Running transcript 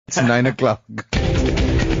It's 9 o'clock.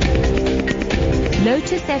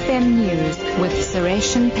 Lotus FM News with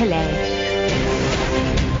Sureshan Pillay.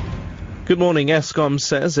 Good morning. Eskom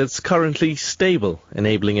says it's currently stable,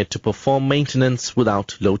 enabling it to perform maintenance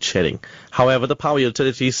without load shedding. However, the power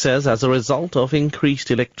utility says as a result of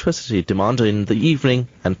increased electricity demand in the evening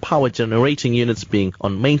and power generating units being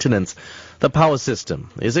on maintenance, the power system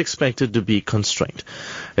is expected to be constrained.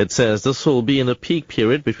 It says this will be in the peak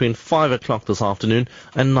period between 5 o'clock this afternoon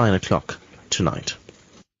and 9 o'clock tonight.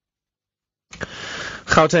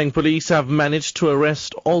 Gauteng police have managed to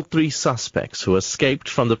arrest all 3 suspects who escaped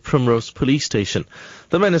from the Primrose police station.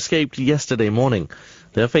 The men escaped yesterday morning.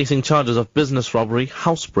 They are facing charges of business robbery,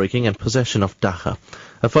 housebreaking and possession of dagga.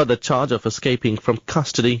 A further charge of escaping from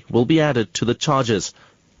custody will be added to the charges.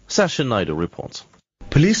 Sasha Naidu reports.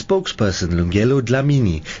 Police spokesperson Lungelo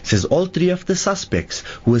Dlamini says all 3 of the suspects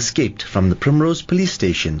who escaped from the Primrose police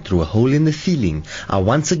station through a hole in the ceiling are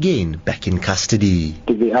once again back in custody.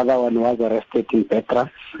 The other one was arrested in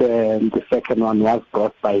Petra, and the second one was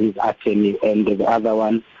brought by his attorney, and the other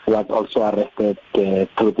one was also arrested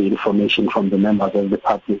through the information from the members of the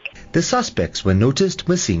public. The suspects were noticed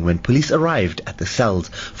missing when police arrived at the cells.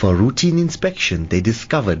 For a routine inspection, they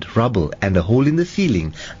discovered rubble and a hole in the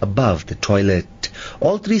ceiling above the toilet.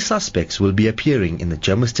 All 3 suspects will be appearing in the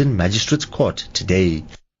Germiston Magistrates Court today.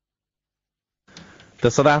 The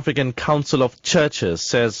South African Council of Churches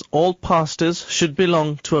says all pastors should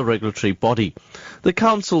belong to a regulatory body. The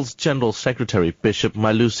Council's General Secretary, Bishop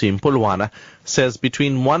Malusi Mpolwana, says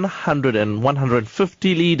between 100 and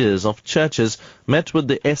 150 leaders of churches met with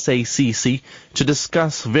the SACC to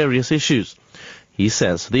discuss various issues. He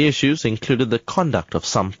says the issues included the conduct of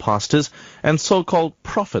some pastors and so-called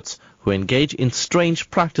prophets who engage in strange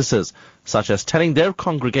practices, such as telling their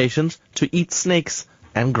congregations to eat snakes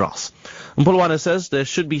and grass. Mpolwana says there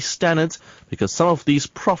should be standards because some of these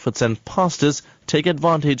prophets and pastors take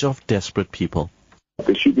advantage of desperate people.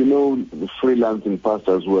 There should be no freelancing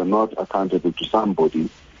pastors who are not accountable to somebody,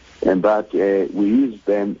 and that we use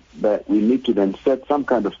them, that we need to then set some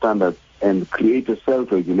kind of standards and create a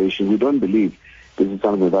self-regulation. We don't believe this is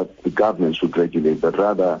something that the government should regulate, but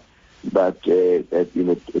rather that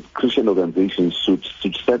Christian organizations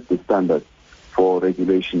should set the standard for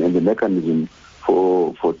regulation and the mechanism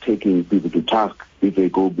for taking people to task if they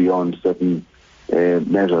go beyond certain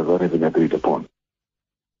measures that have been agreed upon.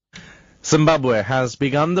 Zimbabwe has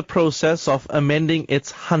begun the process of amending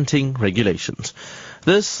its hunting regulations.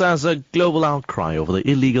 This as a global outcry over the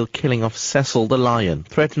illegal killing of Cecil the lion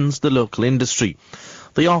threatens the local industry.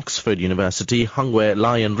 The Oxford University Hungwe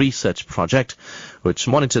Lion Research Project, which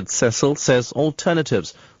monitored Cecil, says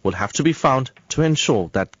alternatives will have to be found to ensure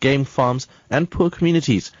that game farms and poor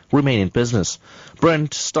communities remain in business.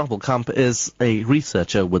 Brent Stoppelkamp is a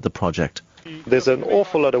researcher with the project. There's an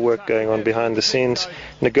awful lot of work going on behind the scenes,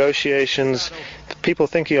 negotiations, people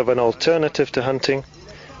thinking of an alternative to hunting,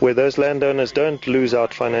 where those landowners don't lose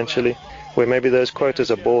out financially, where maybe those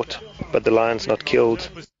quotas are bought, but the lion's not killed.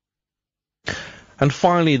 And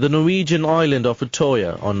finally, the Norwegian island of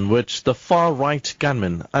Utoya, on which the far-right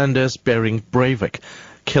gunman Anders Behring Breivik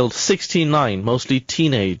killed 69 mostly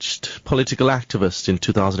teenaged political activists in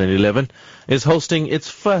 2011, is hosting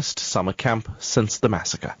its first summer camp since the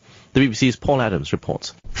massacre. The BBC's Paul Adams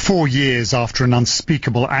reports. 4 years after an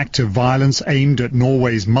unspeakable act of violence aimed at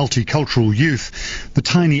Norway's multicultural youth, the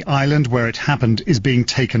tiny island where it happened is being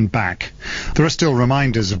taken back. There are still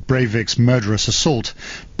reminders of Breivik's murderous assault,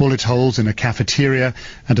 bullet holes in a cafeteria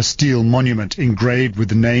and a steel monument engraved with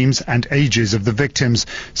the names and ages of the victims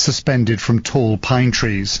suspended from tall pine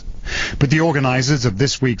trees. But the organisers of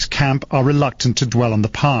this week's camp are reluctant to dwell on the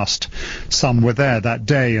past. Some were there that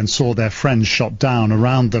day and saw their friends shot down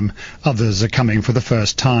around them. Others are coming for the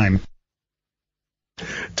first time.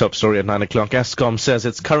 Top story at 9 o'clock. Eskom says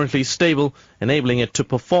it's currently stable, enabling it to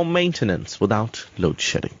perform maintenance without load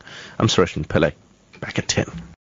shedding. I'm Sureshan Pillay. Back at 10.